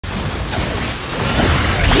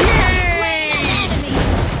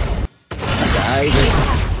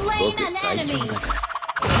最強だから。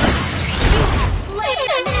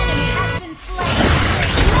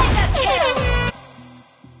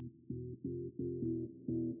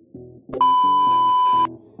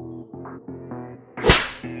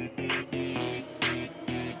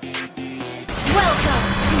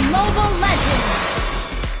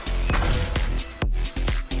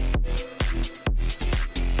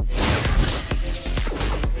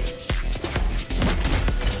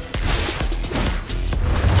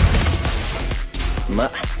ま、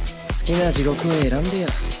好きな地獄を選んでよ。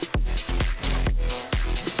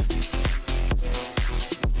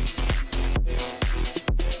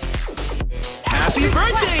Happy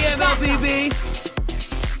birthday, Mlbb!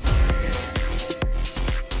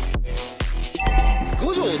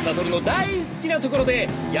 五条悟の大好きなところで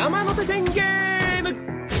山手線ゲーム。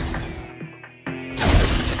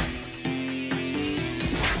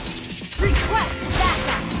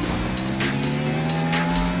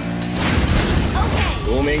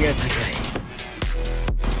お目が高い。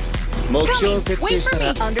目標を設定したら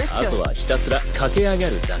あとはひたすら駆け上が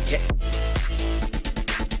るだけ。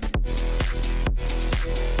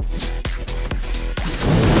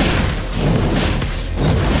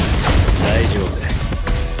大丈夫、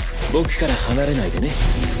僕から離れないでね。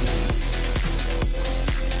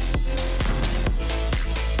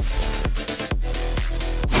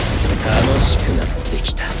楽しくなって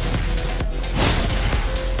きた。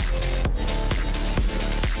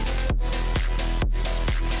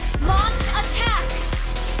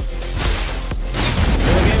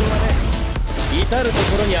至るとこ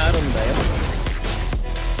ろにあるんだよ。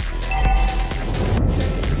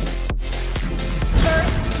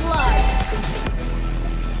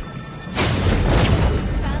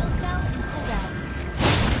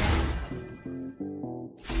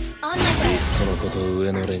そのこと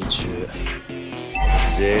上の連中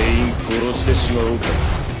全員殺してしまおうか。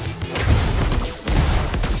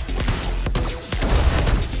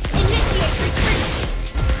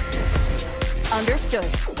Understood.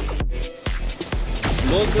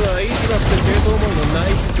 僕はいつだって正当思いのナイ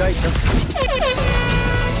スガイさ。大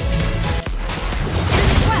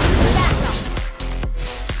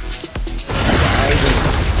丈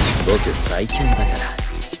夫、僕最強だから。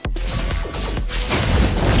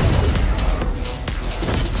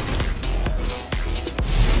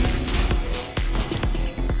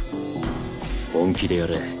本気でや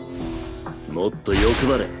れ。もっと欲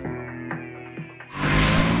張れ。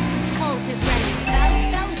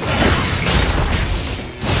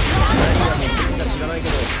知らないけ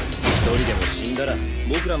ど一人でも死んだら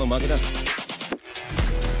僕らの負けだ。目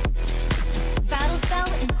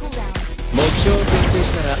標を設定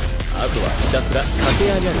したらあとはひたすら駆け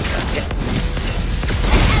上がるだけ。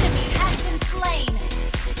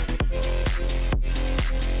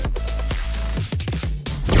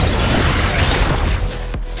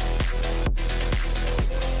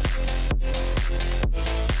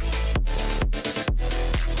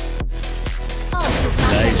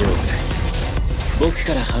大丈夫、僕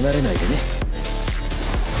から離れないでね。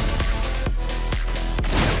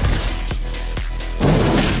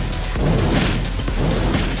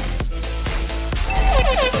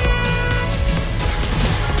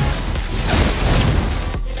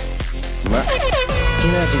ま、好き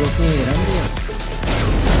な地獄を選んで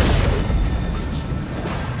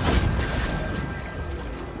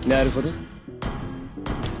よ。なるほど。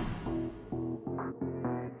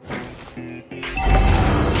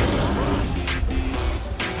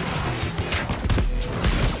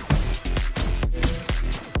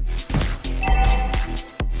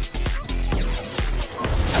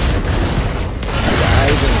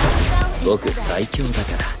僕最強だ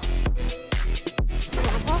から。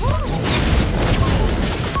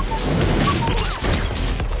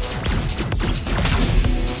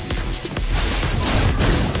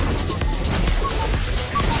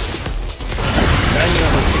何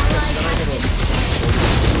が目的か知らないけど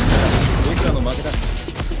僕らの負けだ。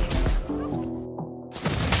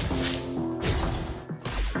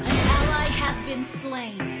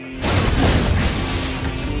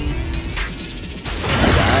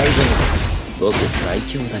大丈夫、僕最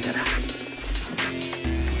強だから。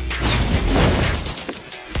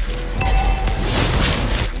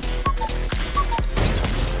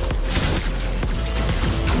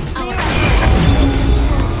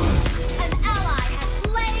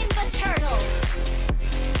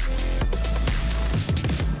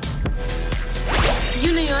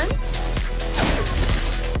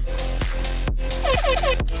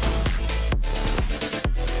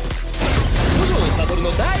の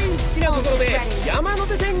大好きなところで山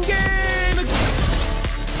手線ゲーム。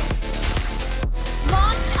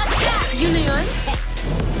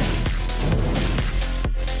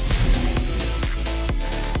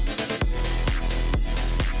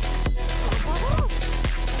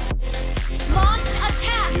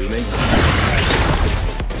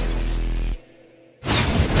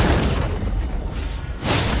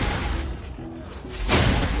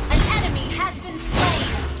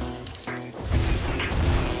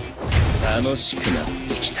楽しくなっ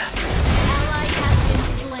てきた。 Ally has been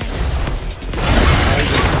slain.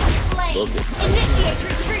 Enemy has been slain. Initiate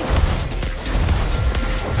retreat.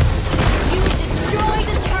 You destroyed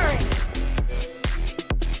a turret.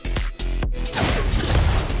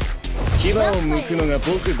 牙を剥くのが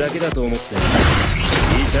僕だけだと思って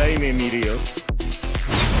痛い目見るよ。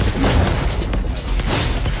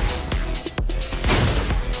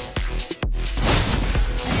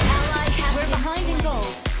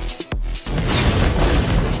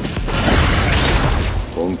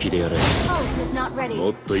本気でやれ。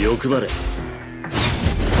もっと欲張れ。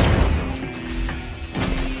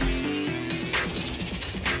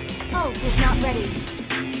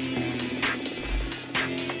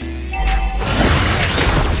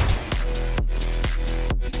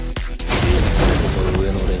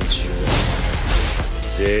上の連中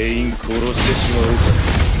全員殺してしまうか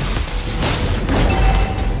ら。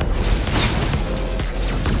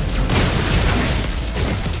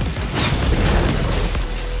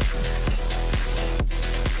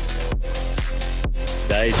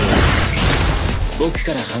大丈夫。僕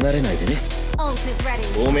から離れないでね。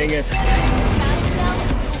お目が高い。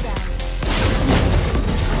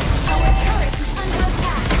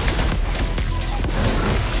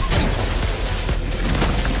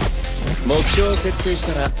目標を設定し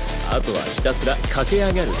たらあとはひたすら駆け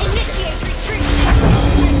上がる。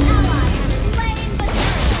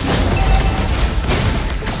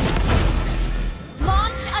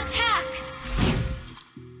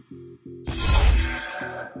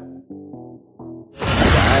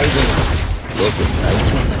僕最強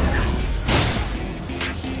だから。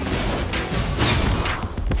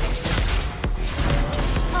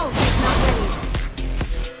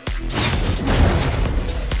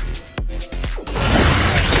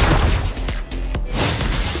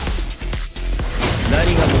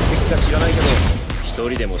何が目的か知らないけど一人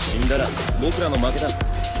でも死んだら僕らの負けだ。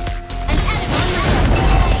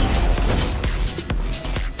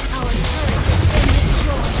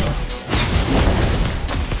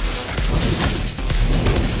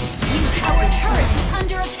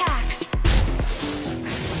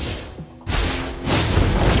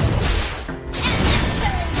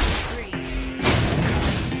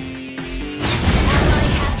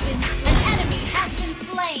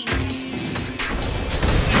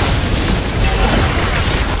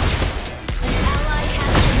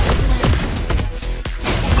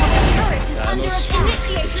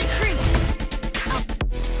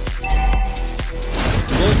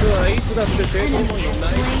僕はいつだって成功のない世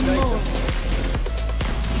界。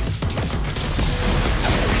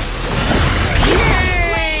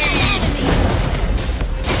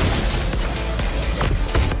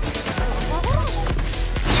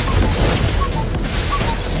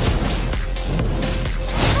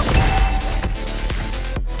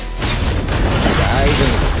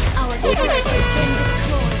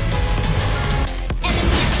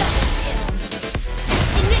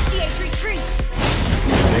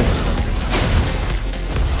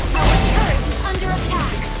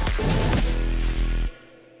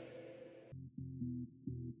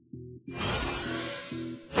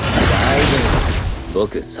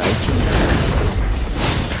僕最強だから。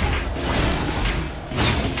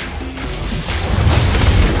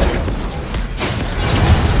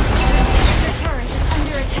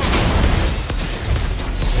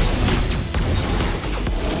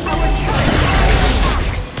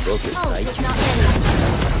僕最強だから。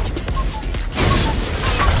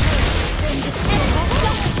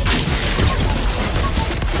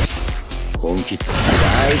本気で大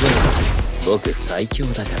丈夫。僕最強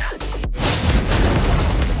だから。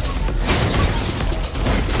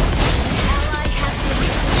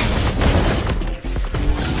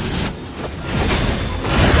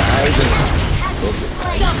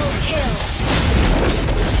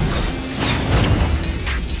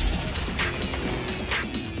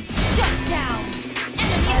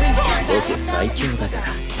僕最強だから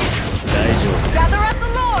大丈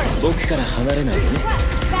夫。僕から離れないでね。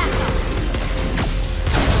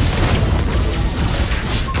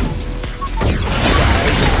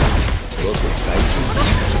僕最強だ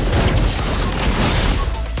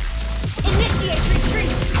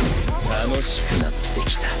から楽しくなって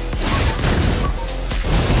きた。大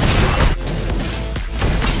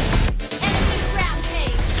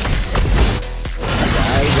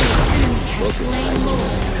丈夫。僕最強だか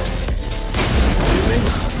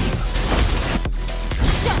ら。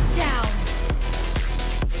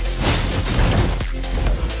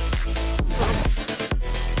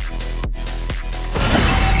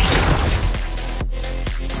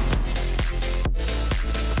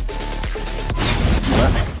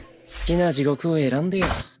好きな地獄を選んでよ。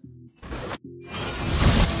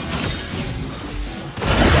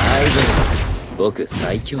僕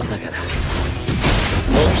最強だから。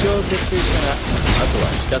目標を設定したらあとは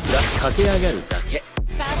ひたすら駆け上がるだけ。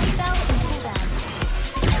 Battle bell and cooldown.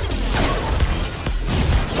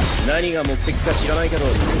 何が目的か知らないけど、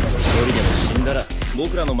一人でも死んだら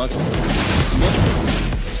僕らの負け。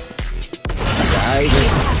大丈 You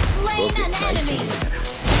夫、 have 僕 slain an 最強 enemy. だから。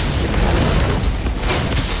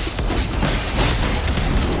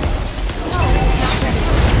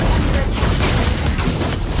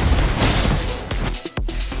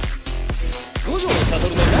 五条悟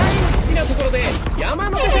の大好きなところで山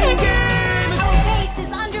の宣言。 Our base is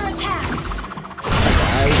under attack.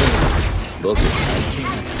 大丈夫、僕最強だ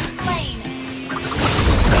Has から。 been slain.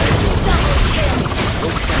 大丈夫、 Double kill.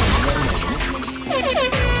 僕から言われないよ。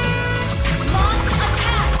 Launch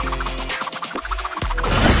attack.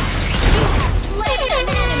 You have slain an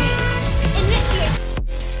enemy. Initiate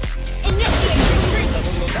retreat.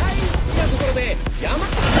 大好きなところで山。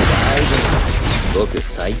大丈夫、僕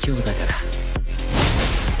最強だから。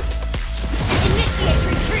 Initiate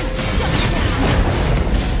retreat.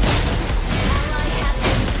 Ally has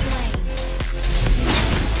been slain.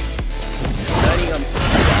 何が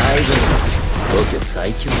大丈夫、僕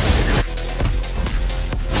最強だから。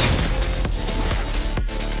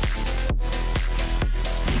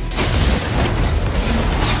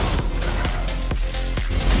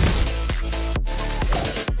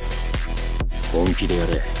 本気でや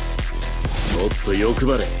れ。もっと欲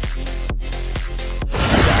張れ。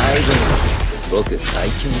大丈夫、僕最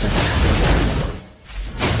強だから。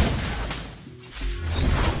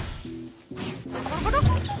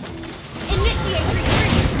 Initiate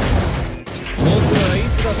retreat. 僕はいつ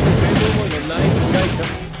だって正当思いのナイスガイさ。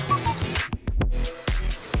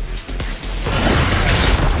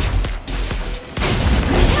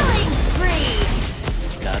 Killing spree.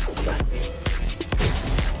 勝つさ。 An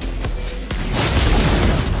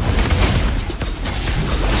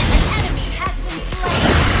enemy has been slain.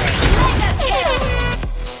 Mega kill.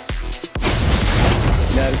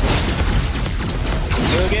 なるほど。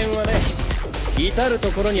無限はね、至る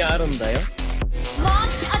ところにあるんだよ。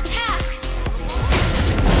 Launch attack.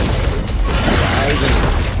 大丈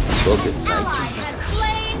夫、僕最強 Ally だ has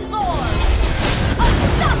slain Lord.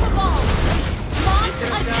 Unstoppable. Launch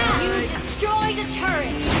attack. You destroyed a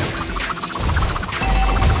turret.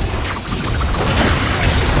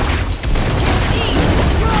 Team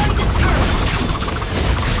destroyed the turret.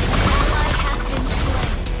 Ally has been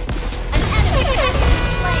slain. An enemy has been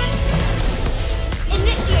slain.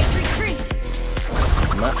 Initiate retreat.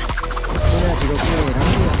 ま、好きな地獄を選んで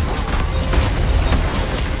よ。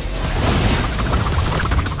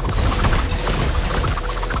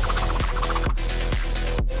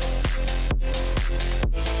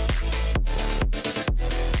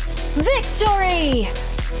 Victory!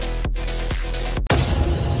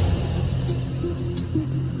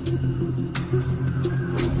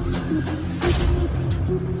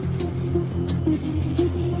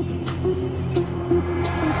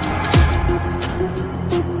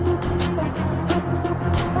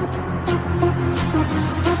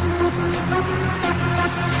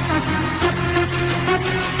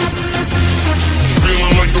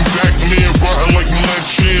 Feeling like I'm back, man, riding like my last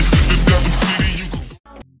chance. This Gotham City, you could.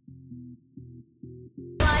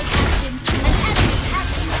 An enemy has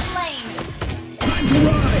been slain.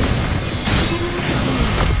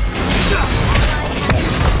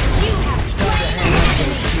 You have slain an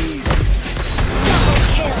enemy. Double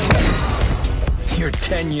kill. You're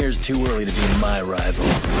 10 years too early to be my rival.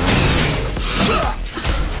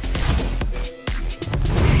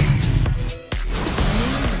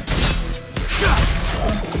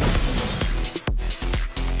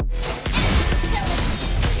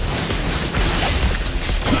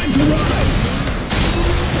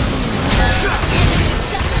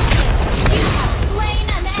 You have slain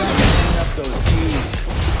an enemy. Up those keys.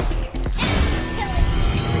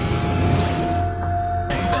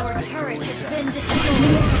 Our turret has been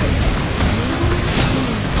destroyed.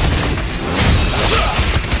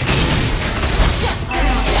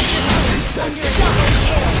 Double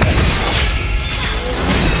kill.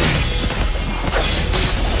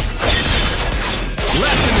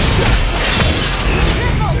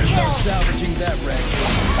 Triple kill. Salvaging that wreck.